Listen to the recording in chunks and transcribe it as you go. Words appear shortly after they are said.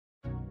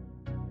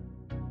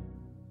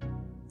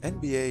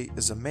NBA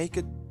is a make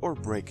it or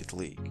break it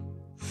league.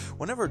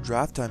 Whenever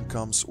draft time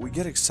comes, we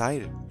get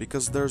excited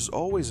because there's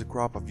always a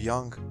crop of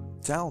young,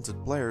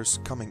 talented players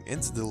coming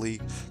into the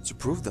league to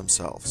prove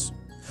themselves.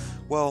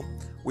 Well,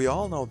 we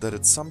all know that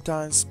it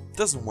sometimes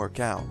doesn't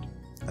work out,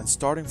 and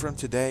starting from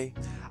today,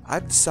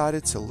 I've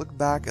decided to look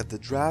back at the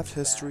draft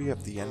history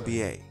of the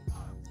NBA.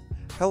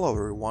 Hello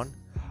everyone,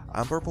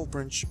 I'm Purple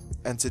Prince,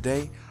 and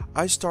today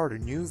I start a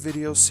new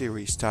video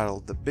series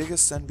titled The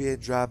Biggest NBA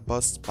Draft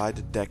Busts by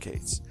the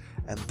Decades,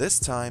 and this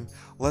time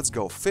let's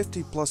go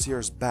 50 plus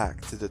years back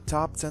to the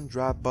top 10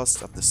 draft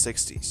busts of the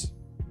 60s.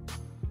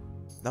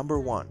 Number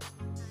 1.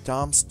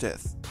 Tom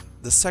Stith,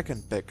 the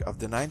second pick of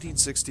the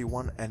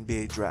 1961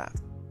 NBA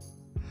Draft.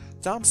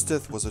 Tom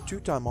Stith was a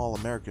two-time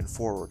All-American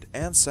forward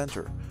and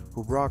center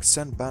who brought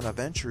St.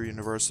 Bonaventure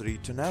University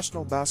to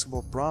national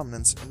basketball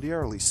prominence in the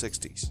early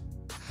 60s.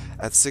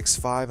 At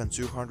 6'5" and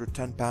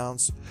 210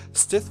 pounds,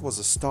 Stith was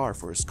a star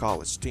for his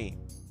college team.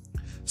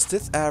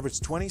 Stith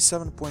averaged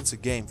 27 points a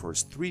game for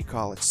his 3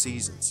 college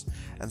seasons,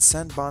 and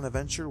St.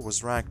 Bonaventure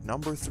was ranked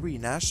number 3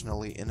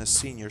 nationally in his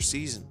senior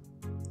season.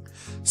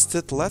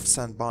 Stith left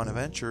St.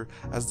 Bonaventure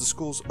as the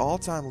school's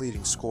all-time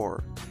leading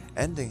scorer,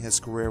 ending his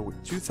career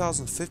with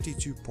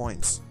 2,052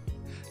 points.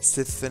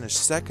 Stith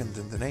finished second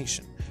in the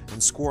nation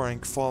in scoring,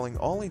 falling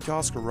only to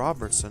Oscar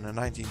Robertson in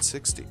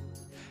 1960,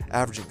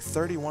 averaging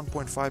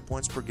 31.5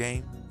 points per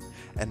game,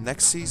 and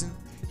next season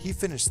he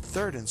finished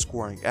third in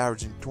scoring,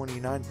 averaging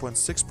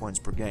 29.6 points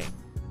per game.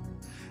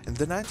 In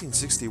the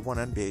 1961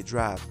 NBA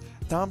Draft,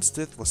 Tom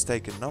Stith was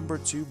taken number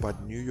 2 by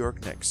the New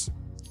York Knicks.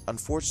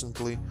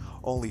 Unfortunately,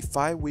 only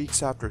 5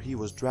 weeks after he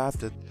was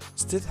drafted,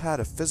 Stith had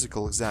a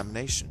physical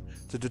examination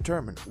to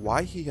determine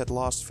why he had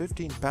lost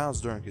 15 pounds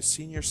during his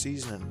senior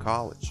season in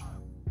college.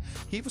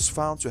 He was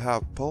found to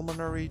have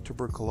pulmonary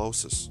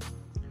tuberculosis.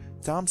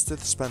 Tom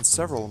Stith spent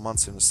several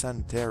months in a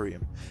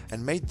sanitarium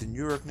and made the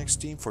New York Knicks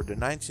team for the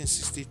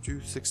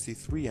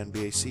 1962-63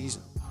 NBA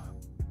season.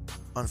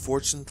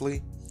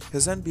 Unfortunately,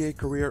 his NBA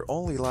career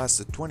only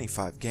lasted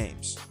 25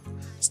 games.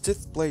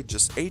 Stith played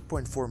just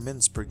 8.4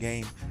 minutes per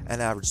game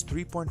and averaged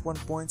 3.1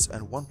 points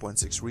and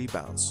 1.6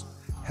 rebounds.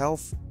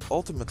 Health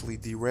ultimately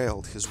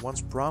derailed his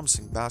once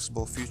promising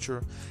basketball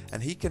future,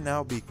 and he can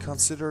now be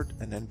considered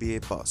an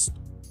NBA bust.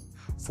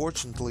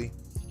 Fortunately,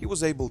 he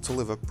was able to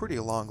live a pretty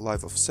long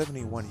life of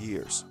 71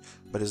 years,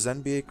 but his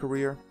NBA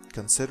career,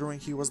 considering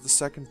he was the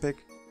second pick,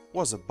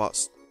 was a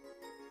bust.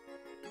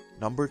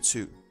 Number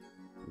 2.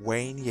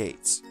 Wayne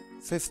Yates,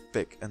 5th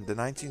pick in the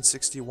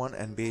 1961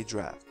 NBA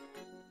Draft.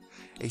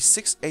 A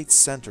 6'8"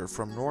 center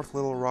from North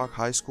Little Rock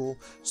High School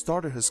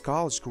started his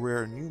college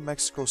career at New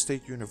Mexico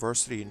State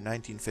University in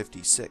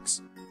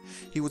 1956.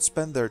 He would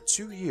spend there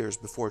 2 years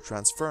before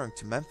transferring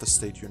to Memphis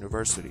State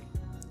University.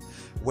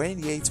 Wayne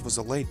Yates was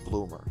a late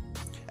bloomer.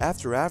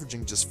 After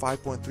averaging just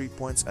 5.3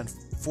 points and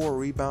 4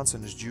 rebounds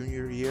in his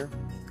junior year,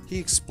 he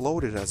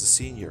exploded as a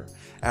senior,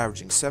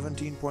 averaging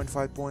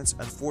 17.5 points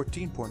and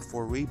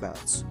 14.4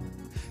 rebounds.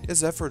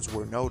 His efforts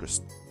were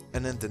noticed,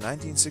 and in the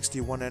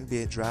 1961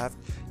 NBA Draft,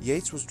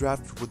 Yates was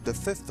drafted with the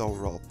 5th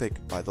overall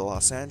pick by the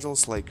Los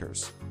Angeles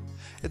Lakers.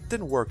 It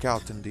didn't work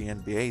out in the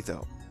NBA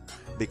though.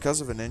 Because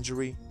of an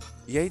injury,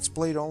 Yates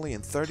played only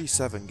in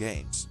 37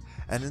 games.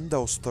 And in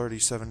those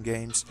 37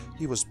 games,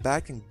 he was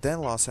backing then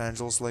Los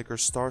Angeles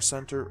Lakers star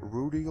center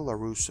Rudy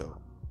LaRusso.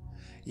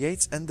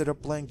 Yates ended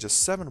up playing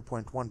just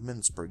 7.1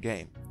 minutes per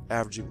game,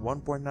 averaging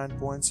 1.9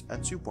 points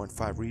and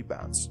 2.5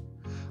 rebounds.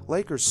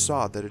 Lakers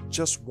saw that it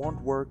just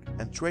won't work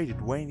and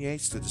traded Wayne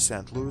Yates to the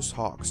St. Louis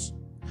Hawks.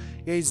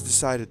 Yates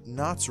decided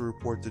not to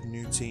report to the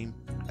new team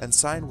and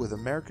signed with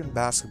American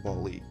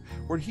Basketball League,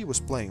 where he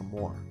was playing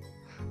more.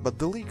 But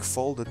the league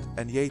folded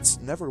and Yates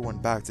never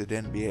went back to the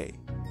NBA.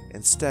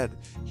 Instead,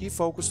 he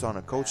focused on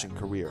a coaching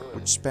career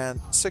which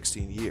spanned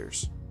 16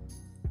 years.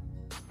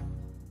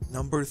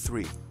 Number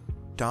 3.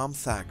 Tom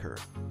Thacker,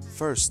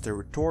 first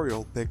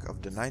territorial pick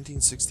of the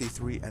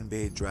 1963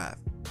 NBA Draft.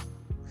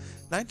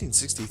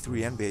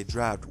 1963 NBA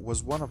Draft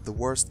was one of the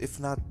worst, if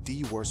not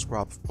the worst,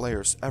 crop of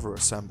players ever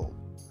assembled.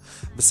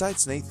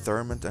 Besides Nate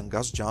Thurmond and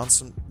Gus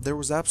Johnson, there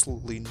was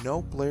absolutely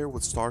no player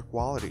with star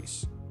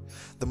qualities.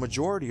 The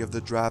majority of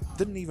the draft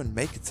didn't even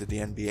make it to the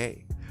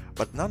NBA.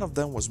 But none of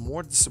them was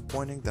more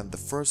disappointing than the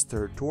first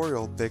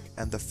territorial pick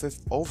and the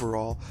 5th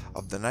overall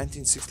of the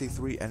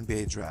 1963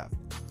 NBA Draft.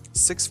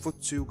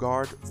 6'2"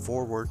 guard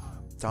forward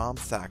Tom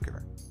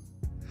Thacker.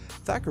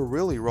 Thacker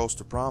really rose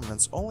to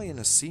prominence only in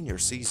his senior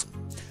season,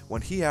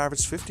 when he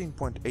averaged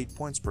 15.8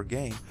 points per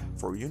game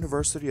for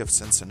University of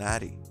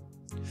Cincinnati.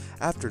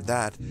 After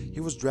that,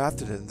 he was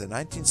drafted in the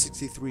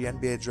 1963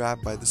 NBA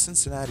Draft by the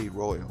Cincinnati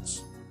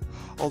Royals.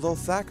 Although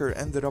Thacker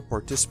ended up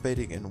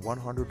participating in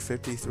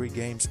 153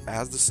 games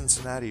as the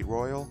Cincinnati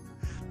Royal,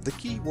 the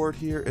key word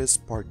here is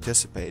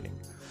participating,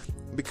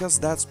 because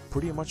that's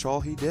pretty much all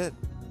he did.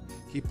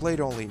 He played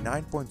only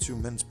 9.2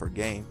 minutes per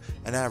game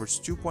and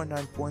averaged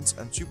 2.9 points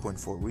and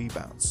 2.4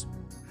 rebounds.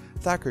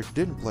 Thacker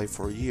didn't play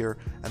for a year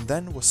and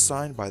then was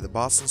signed by the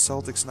Boston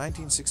Celtics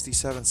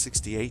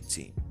 1967-68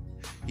 team.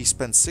 He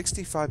spent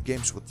 65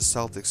 games with the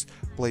Celtics,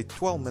 played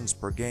 12 minutes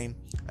per game,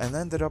 and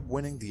ended up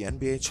winning the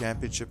NBA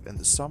championship in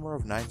the summer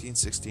of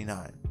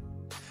 1969.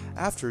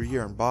 After a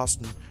year in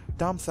Boston,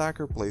 Tom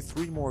Thacker played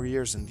 3 more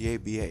years in the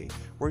ABA,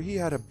 where he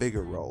had a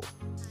bigger role,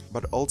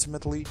 but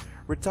ultimately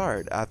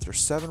retired after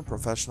 7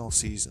 professional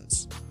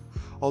seasons.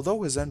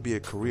 Although his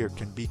NBA career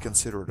can be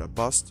considered a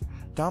bust,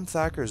 Tom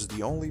Thacker is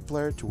the only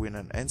player to win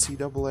an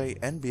NCAA,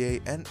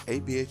 NBA, and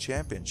ABA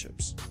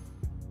championships.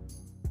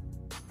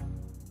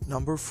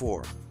 Number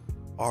 4.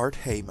 Art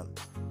Heyman,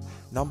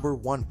 number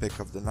 1 pick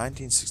of the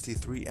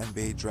 1963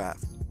 NBA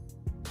draft.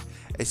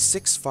 A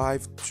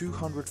 6'5",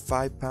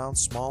 205-pound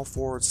small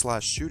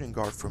forward/shooting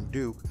guard from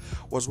Duke,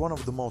 was one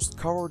of the most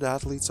covered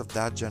athletes of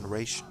that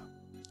generation.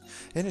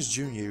 In his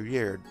junior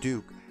year at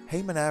Duke,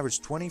 Heyman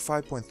averaged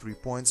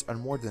 25.3 points and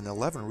more than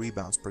 11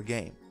 rebounds per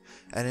game,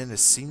 and in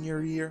his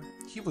senior year,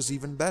 he was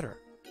even better.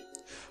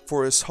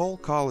 For his whole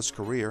college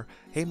career,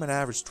 Heyman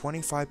averaged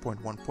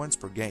 25.1 points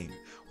per game,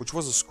 which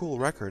was a school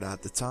record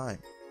at the time.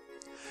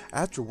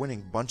 After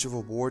winning a bunch of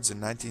awards in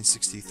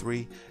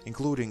 1963,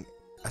 including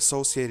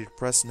Associated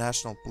Press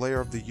National Player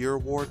of the Year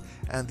Award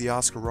and the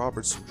Oscar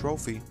Robertson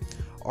Trophy,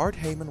 Art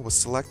Heyman was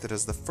selected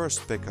as the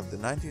first pick of the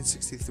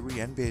 1963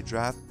 NBA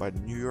draft by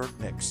the New York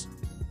Knicks.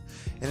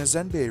 In his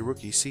NBA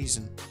rookie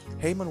season,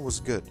 Heyman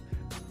was good,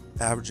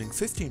 averaging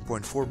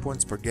 15.4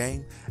 points per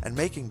game and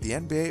making the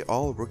NBA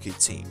All-Rookie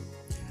team.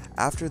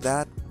 After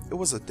that, it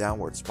was a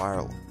downward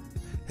spiral.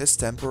 His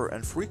temper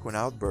and frequent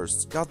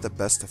outbursts got the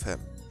best of him.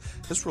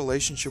 His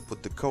relationship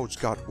with the coach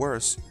got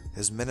worse,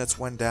 his minutes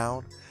went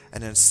down,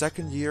 and in his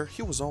second year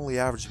he was only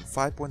averaging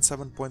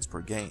 5.7 points per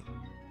game.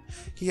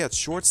 He had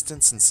short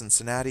stints in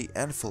Cincinnati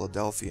and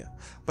Philadelphia,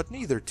 but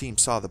neither team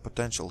saw the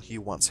potential he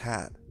once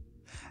had.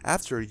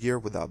 After a year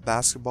without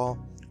basketball,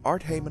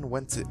 Art Heyman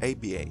went to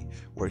ABA,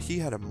 where he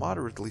had a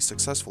moderately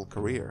successful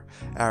career,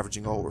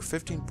 averaging over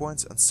 15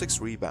 points and 6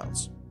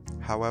 rebounds.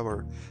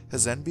 However,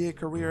 his NBA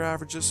career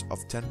averages of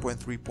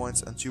 10.3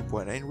 points and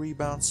 2.8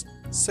 rebounds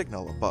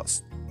signal a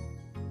bust.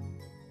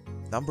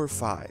 Number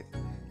 5.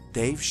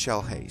 Dave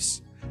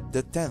Schellhase,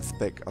 the 10th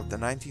pick of the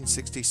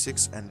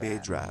 1966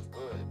 NBA draft.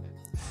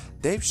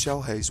 Dave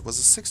Schellhase was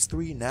a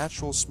 6'3"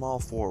 natural small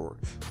forward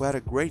who had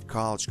a great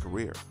college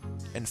career.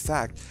 In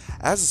fact,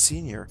 as a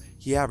senior,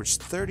 he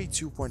averaged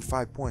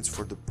 32.5 points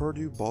for the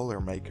Purdue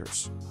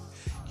Boilermakers.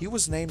 He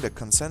was named a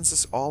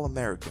consensus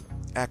All-American,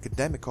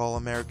 academic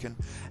All-American,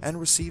 and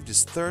received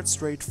his 3rd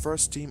straight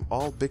first-team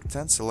All-Big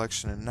Ten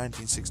selection in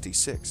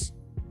 1966.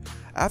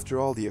 After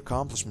all the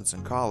accomplishments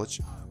in college,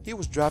 he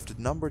was drafted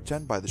number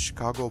 10 by the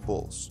Chicago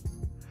Bulls.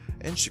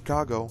 In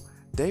Chicago,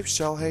 Dave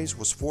Schellhase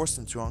was forced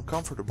into an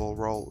uncomfortable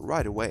role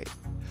right away.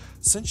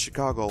 Since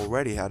Chicago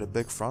already had a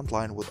big front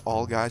line with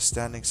all guys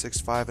standing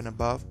 6'5" and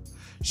above,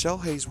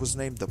 Schellhase was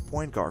named the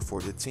point guard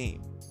for the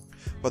team.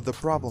 But the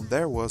problem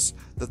there was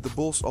that the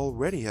Bulls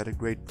already had a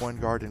great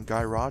point guard in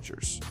Guy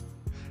Rodgers.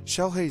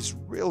 Schellhase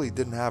really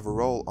didn't have a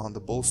role on the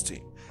Bulls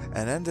team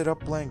and ended up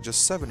playing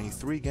just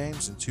 73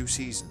 games in 2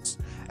 seasons,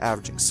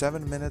 averaging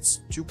 7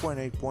 minutes,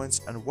 2.8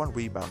 points, and 1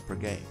 rebound per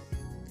game.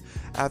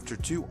 After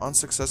 2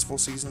 unsuccessful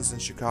seasons in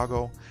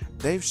Chicago,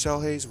 Dave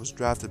Schellhase was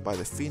drafted by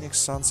the Phoenix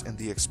Suns in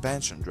the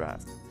expansion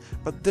draft,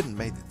 but didn't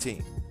make the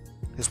team.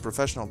 His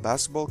professional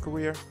basketball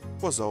career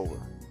was over.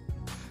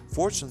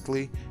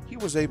 Fortunately, he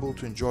was able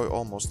to enjoy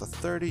almost a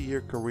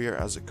 30-year career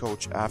as a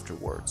coach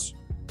afterwards.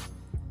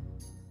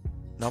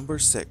 Number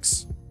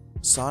 6.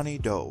 Sonny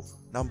Dove,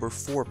 number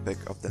 4 pick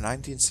of the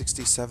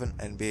 1967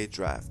 NBA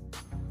draft.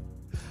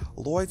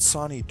 Lloyd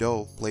Sonny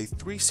Dove played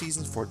 3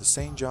 seasons for the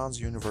St. John's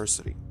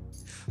University.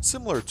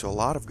 Similar to a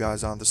lot of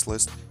guys on this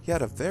list, he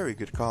had a very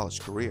good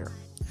college career.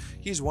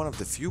 He's one of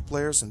the few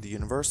players in the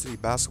university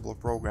basketball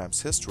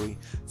program's history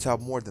to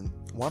have more than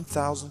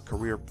 1,000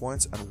 career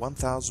points and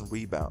 1,000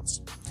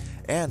 rebounds,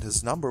 and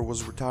his number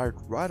was retired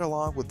right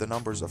along with the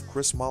numbers of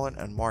Chris Mullin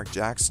and Mark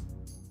Jackson.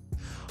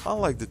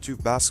 Unlike the 2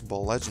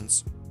 basketball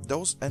legends,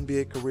 Dove's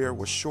NBA career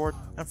was short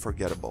and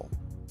forgettable.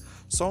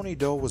 Sonny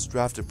Dove was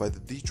drafted by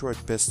the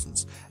Detroit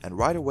Pistons and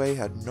right away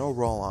had no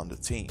role on the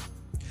team.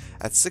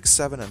 At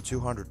 6'7" and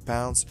 200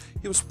 pounds,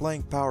 he was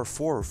playing power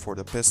forward for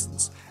the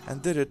Pistons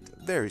and did it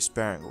very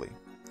sparingly,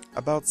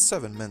 about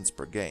 7 minutes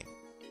per game.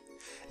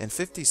 In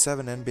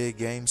 57 NBA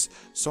games,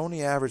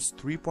 Sonny averaged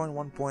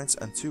 3.1 points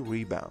and 2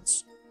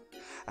 rebounds.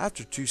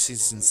 After 2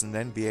 seasons in the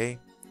NBA,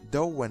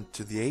 Dove went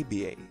to the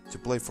ABA to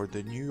play for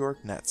the New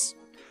York Nets.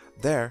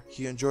 There,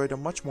 he enjoyed a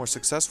much more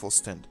successful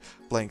stint,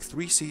 playing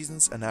 3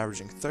 seasons and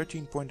averaging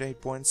 13.8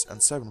 points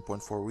and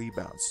 7.4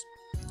 rebounds.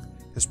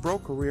 His pro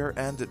career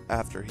ended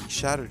after he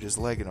shattered his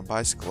leg in a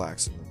bicycle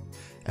accident,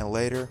 and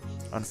later,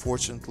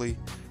 unfortunately,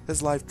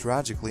 his life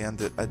tragically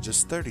ended at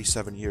just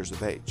 37 years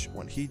of age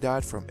when he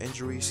died from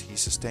injuries he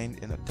sustained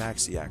in a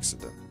taxi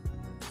accident.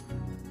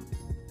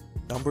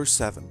 Number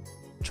 7.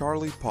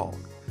 Charlie Paulk,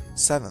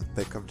 7th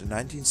pick of the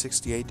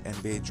 1968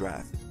 NBA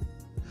draft.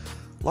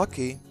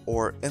 Lucky,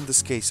 or in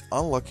this case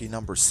unlucky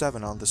number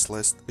 7 on this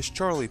list is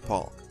Charlie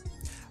Paulk,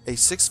 a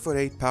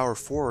 6'8" power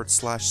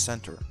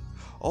forward/center,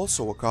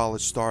 also a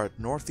college star at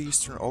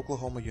Northeastern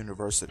Oklahoma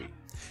University,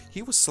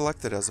 He was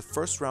selected as a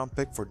first-round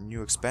pick for the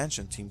new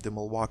expansion team, the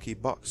Milwaukee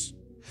Bucks.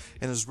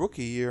 In his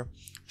rookie year,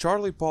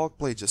 Charlie Polk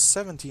played just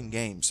 17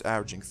 games,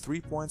 averaging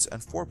 3 points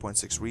and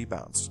 4.6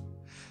 rebounds.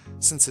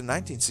 Since in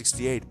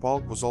 1968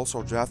 Polk was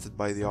also drafted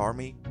by the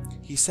Army,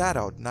 he sat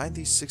out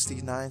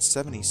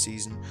 1969-70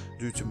 season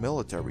due to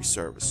military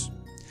service.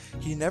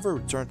 He never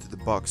returned to the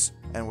Bucks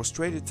and was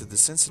traded to the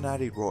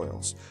Cincinnati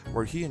Royals,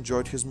 where he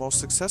enjoyed his most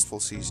successful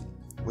season,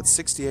 with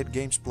 68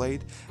 games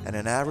played and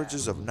an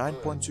averages of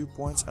 9.2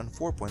 points and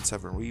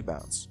 4.7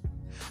 rebounds.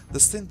 The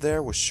stint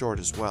there was short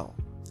as well.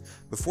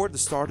 Before the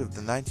start of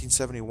the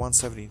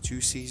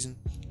 1971-72 season,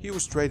 he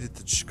was traded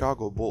to the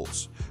Chicago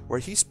Bulls, where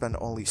he spent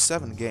only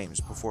 7 games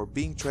before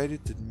being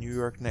traded to the New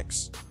York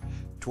Knicks.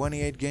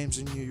 28 games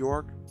in New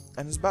York,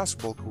 and his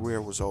basketball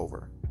career was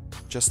over.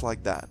 Just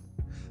like that.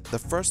 The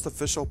first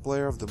official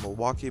player of the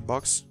Milwaukee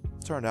Bucks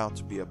turned out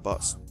to be a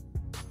bust.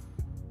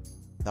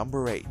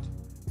 Number 8.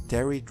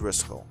 Terry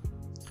Driscoll,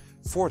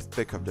 4th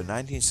pick of the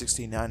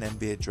 1969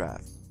 NBA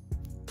Draft.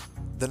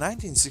 The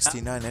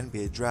 1969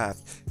 NBA Draft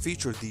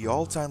featured the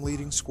all-time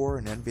leading scorer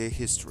in NBA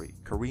history,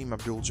 Kareem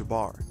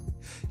Abdul-Jabbar.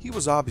 He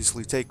was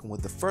obviously taken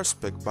with the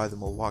first pick by the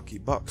Milwaukee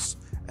Bucks,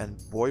 and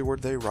boy were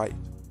they right.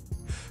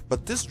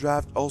 But this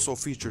draft also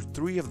featured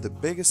 3 of the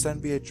biggest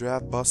NBA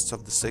draft busts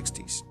of the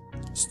 60s,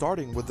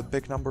 starting with the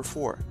pick number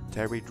 4,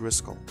 Terry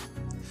Driscoll.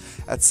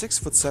 At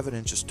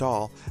 6'7"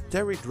 tall,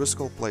 Terry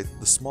Driscoll played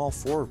the small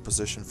forward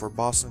position for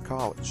Boston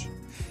College.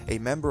 A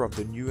member of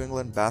the New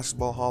England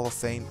Basketball Hall of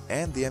Fame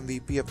and the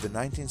MVP of the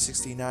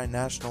 1969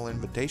 National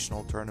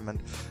Invitational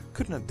Tournament,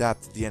 couldn't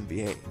adapt to the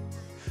NBA.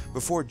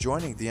 Before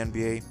joining the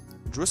NBA,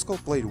 Driscoll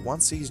played 1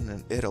 season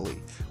in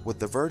Italy with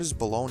the Virtus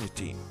Bologna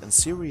team in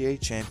Serie A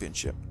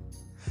Championship.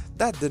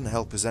 That didn't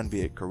help his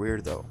NBA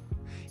career though.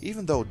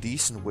 Even though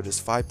decent with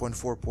his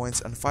 5.4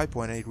 points and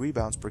 5.8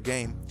 rebounds per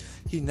game,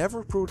 he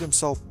never proved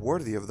himself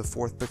worthy of the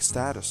 4th pick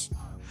status.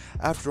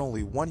 After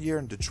only 1 year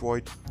in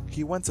Detroit,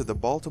 he went to the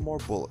Baltimore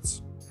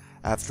Bullets.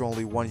 After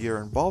only 1 year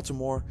in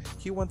Baltimore,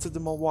 he went to the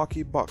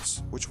Milwaukee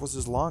Bucks, which was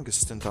his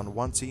longest stint on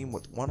one team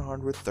with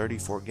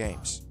 134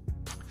 games.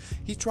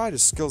 He tried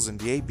his skills in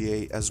the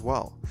ABA as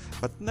well,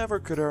 but never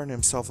could earn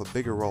himself a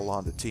bigger role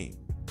on the team.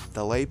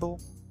 The label?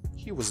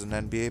 He was an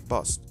NBA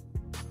bust.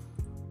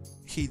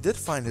 He did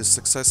find his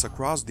success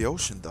across the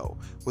ocean though,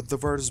 with the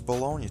Virtus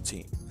Bologna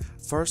team,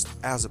 first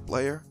as a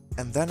player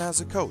and then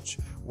as a coach,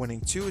 winning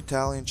 2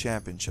 Italian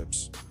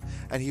championships.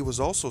 And he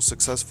was also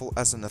successful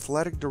as an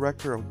athletic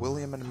director of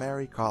William &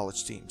 Mary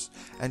college teams,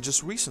 and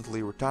just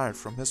recently retired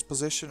from his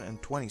position in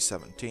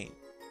 2017.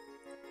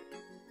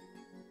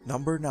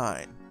 Number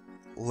 9.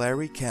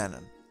 Larry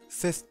Cannon,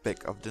 5th pick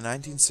of the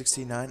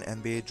 1969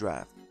 NBA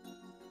Draft.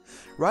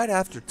 Right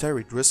after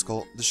Terry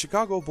Driscoll, the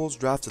Chicago Bulls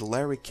drafted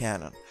Larry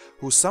Cannon,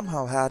 who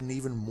somehow had an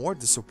even more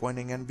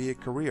disappointing NBA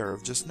career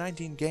of just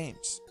 19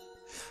 games.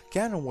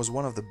 Cannon was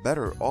one of the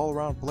better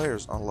all-around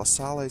players on La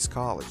Salle's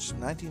College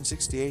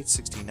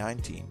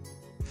 1968-69 team.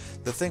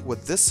 The thing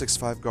with this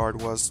 6'5"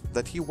 guard was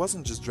that he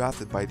wasn't just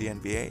drafted by the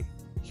NBA,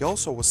 he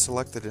also was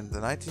selected in the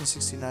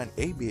 1969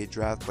 ABA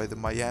draft by the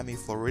Miami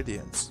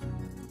Floridians.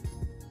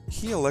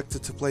 He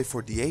elected to play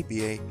for the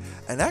ABA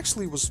and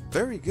actually was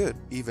very good,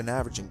 even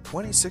averaging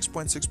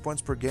 26.6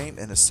 points per game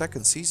in his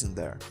 2nd season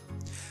there.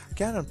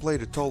 Cannon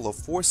played a total of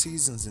 4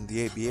 seasons in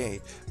the ABA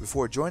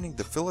before joining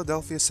the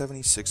Philadelphia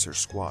 76ers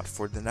squad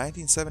for the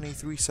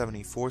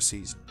 1973-74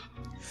 season.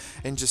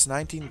 In just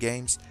 19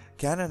 games,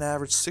 Cannon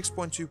averaged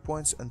 6.2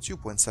 points and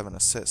 2.7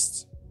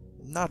 assists.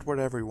 Not what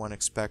everyone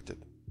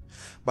expected.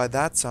 By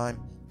that time,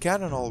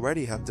 Cannon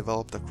already had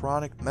developed a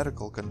chronic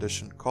medical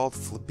condition called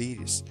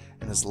phlebitis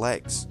in his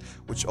legs,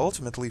 which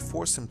ultimately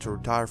forced him to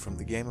retire from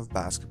the game of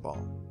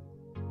basketball.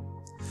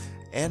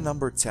 And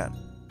number 10.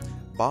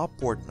 Bob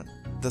Portman,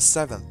 the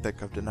 7th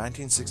pick of the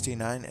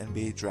 1969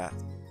 NBA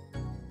Draft.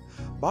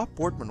 Bob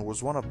Portman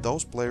was one of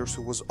those players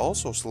who was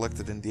also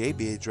selected in the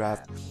ABA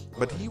draft,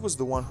 but he was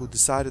the one who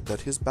decided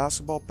that his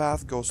basketball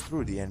path goes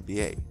through the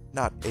NBA,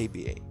 not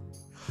ABA.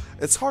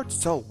 It's hard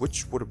to tell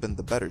which would have been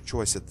the better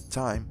choice at the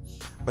time,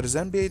 but his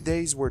NBA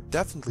days were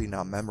definitely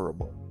not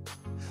memorable.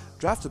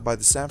 Drafted by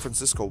the San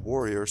Francisco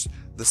Warriors,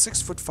 the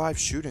 6'5"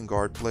 shooting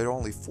guard played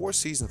only 4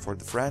 seasons for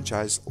the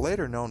franchise,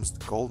 later known as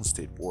the Golden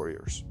State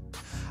Warriors.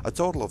 A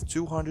total of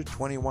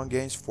 221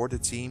 games for the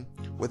team,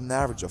 with an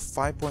average of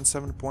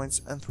 5.7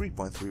 points and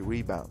 3.3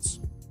 rebounds.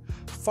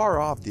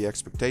 Far off the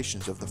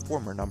expectations of the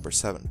former number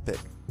 7 pick.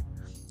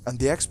 And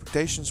the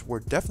expectations were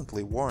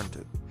definitely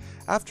warranted.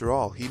 After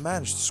all, he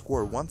managed to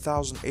score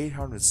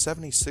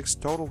 1,876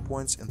 total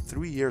points in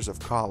 3 years of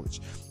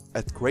college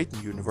at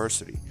Creighton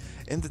University,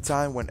 in the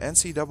time when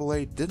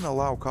NCAA didn't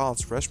allow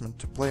college freshmen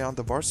to play on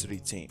the varsity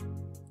team.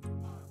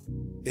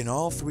 In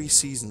all 3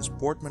 seasons,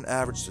 Portman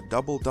averaged a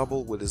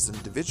double-double, with his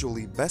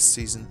individually best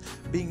season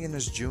being in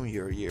his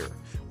junior year,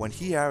 when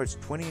he averaged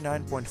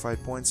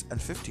 29.5 points and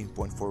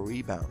 15.4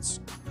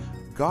 rebounds.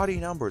 Gaudy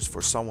numbers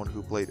for someone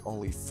who played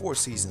only 4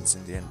 seasons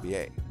in the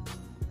NBA.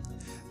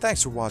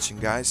 Thanks for watching,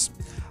 guys.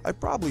 I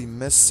probably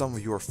missed some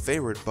of your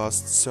favorite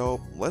busts, so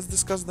let's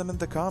discuss them in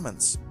the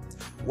comments.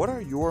 What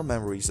are your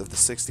memories of the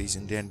 60s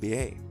in the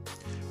NBA?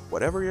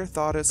 Whatever your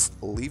thought is,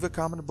 leave a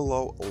comment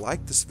below,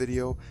 like this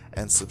video,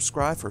 and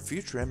subscribe for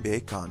future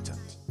NBA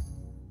content.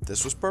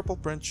 This was Purple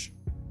Prince,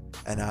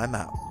 and I'm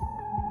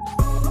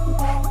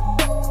out.